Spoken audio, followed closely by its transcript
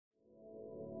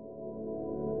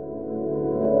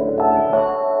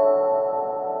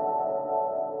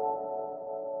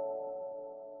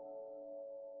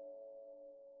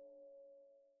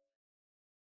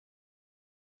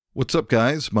What's up,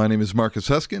 guys? My name is Marcus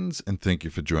Huskins, and thank you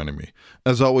for joining me.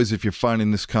 As always, if you're finding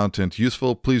this content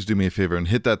useful, please do me a favor and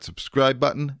hit that subscribe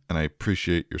button, and I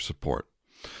appreciate your support.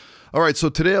 All right, so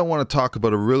today I want to talk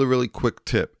about a really quick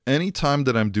tip. Anytime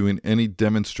that I'm doing any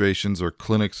demonstrations or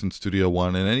clinics in Studio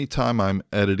One, and anytime I'm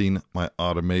editing my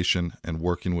automation and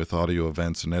working with audio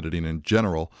events and editing in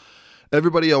general,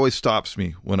 everybody always stops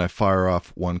me when I fire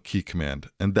off one key command,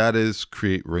 and that is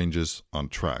create ranges on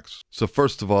tracks. So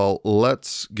first of all,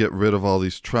 let's get rid of all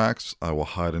these tracks. I will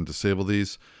hide and disable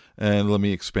these, and let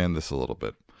me expand this a little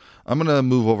bit. I'm going to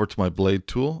move over to my blade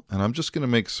tool, and I'm just going to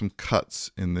make some cuts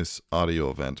in this audio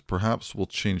event. Perhaps we'll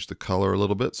change the color a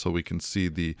little bit so we can see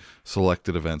the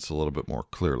selected events a little bit more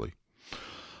clearly.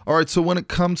 All right, so when it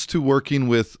comes to working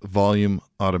with volume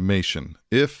automation,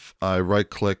 if I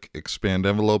right-click expand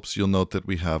envelopes, you'll note that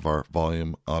we have our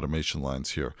volume automation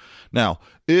lines here. Now,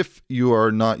 if you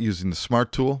are not using the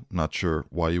Smart tool, I'm not sure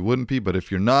why you wouldn't be, but if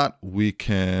you're not, we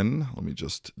can, let me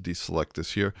just deselect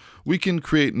this here. We can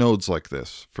create nodes like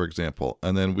this, for example,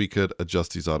 and then we could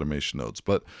adjust these automation nodes.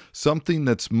 But something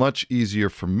that's much easier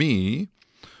for me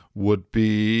would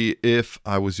be if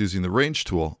I was using the range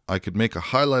tool, I could make a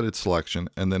highlighted selection,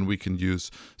 and then we can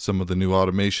use some of the new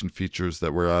automation features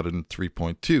that were added in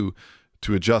 3.2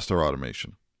 to adjust our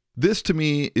automation. This to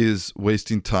me is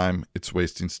wasting time, it's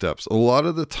wasting steps. A lot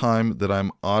of the time that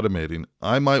I'm automating,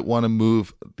 I might want to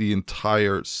move the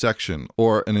entire section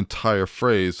or an entire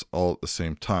phrase all at the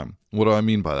same time. What do I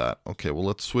mean by that? Okay, well,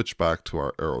 let's switch back to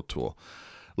our arrow tool.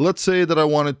 Let's say that I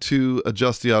wanted to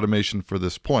adjust the automation for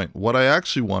this point. What I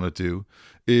actually want to do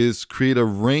is create a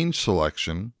range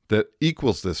selection that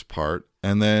equals this part.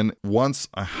 And then once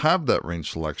I have that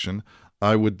range selection,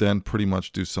 I would then pretty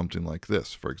much do something like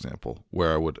this, for example,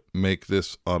 where I would make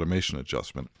this automation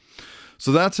adjustment.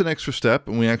 So that's an extra step,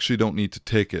 and we actually don't need to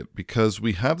take it because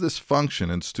we have this function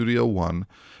in Studio One.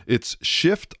 It's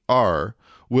Shift-R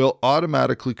will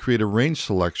automatically create a range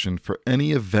selection for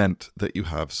any event that you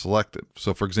have selected.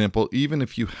 So for example, even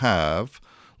if you have,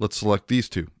 let's select these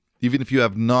two, even if you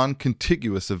have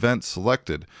non-contiguous events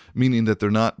selected, meaning that they're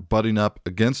not butting up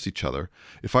against each other,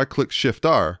 if I click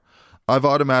Shift-R, I've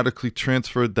automatically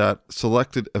transferred that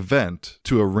selected event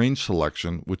to a range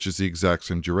selection, which is the exact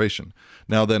same duration.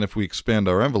 Now then, if we expand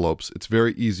our envelopes, it's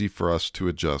very easy for us to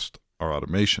adjust our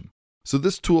automation. So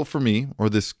this tool for me, or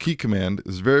this key command,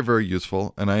 is very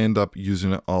useful, and I end up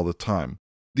using it all the time.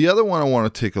 The other one I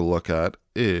want to take a look at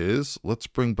is, let's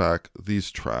bring back these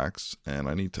tracks, and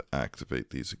I need to activate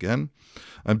these again.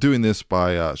 I'm doing this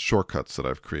by shortcuts that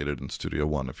I've created in Studio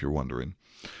One, if you're wondering.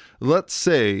 Let's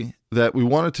say that we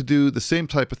wanted to do the same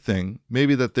type of thing,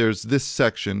 maybe that there's this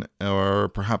section, or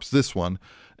perhaps this one,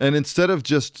 and instead of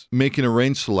just making a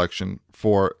range selection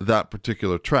for that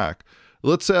particular track,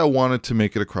 let's say I wanted to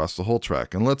make it across the whole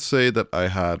track. And let's say that I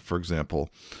had, for example,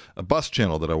 a bus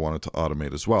channel that I wanted to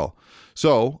automate as well.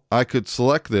 So I could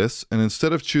select this, and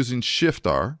instead of choosing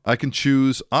Shift-R, I can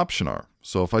choose Option-R.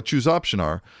 So if I choose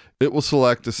Option-R, it will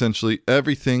select essentially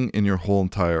everything in your whole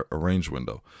entire arrange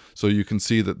window. So you can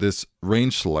see that this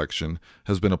range selection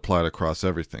has been applied across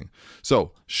everything.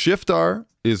 So Shift-R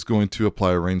is going to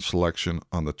apply a range selection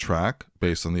on the track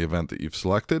based on the event that you've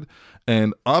selected,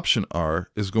 and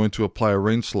Option-R is going to apply a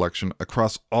range selection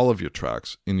across all of your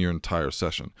tracks in your entire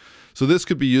session. So this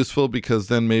could be useful because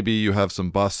then maybe you have some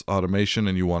bus automation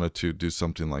and you wanted to do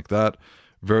something like that.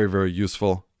 Very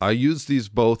useful. I use these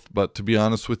both, but to be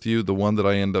honest with you, the one that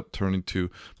I end up turning to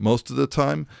most of the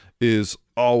time is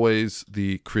always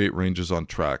the create ranges on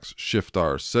tracks.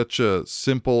 Shift-R, such a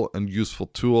simple and useful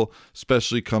tool,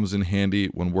 especially comes in handy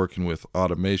when working with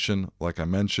automation, like I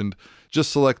mentioned.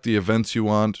 Just select the events you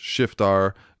want,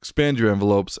 Shift-R, expand your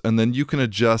envelopes, and then you can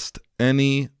adjust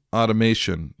any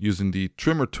automation using the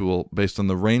trimmer tool based on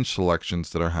the range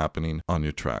selections that are happening on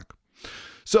your track.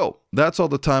 So that's all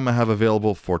the time I have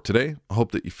available for today. I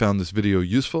hope that you found this video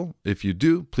useful. If you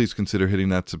do, please consider hitting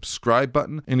that subscribe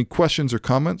button. Any questions or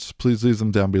comments, please leave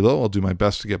them down below. I'll do my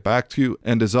best to get back to you.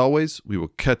 And as always, we will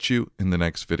catch you in the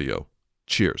next video.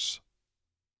 Cheers.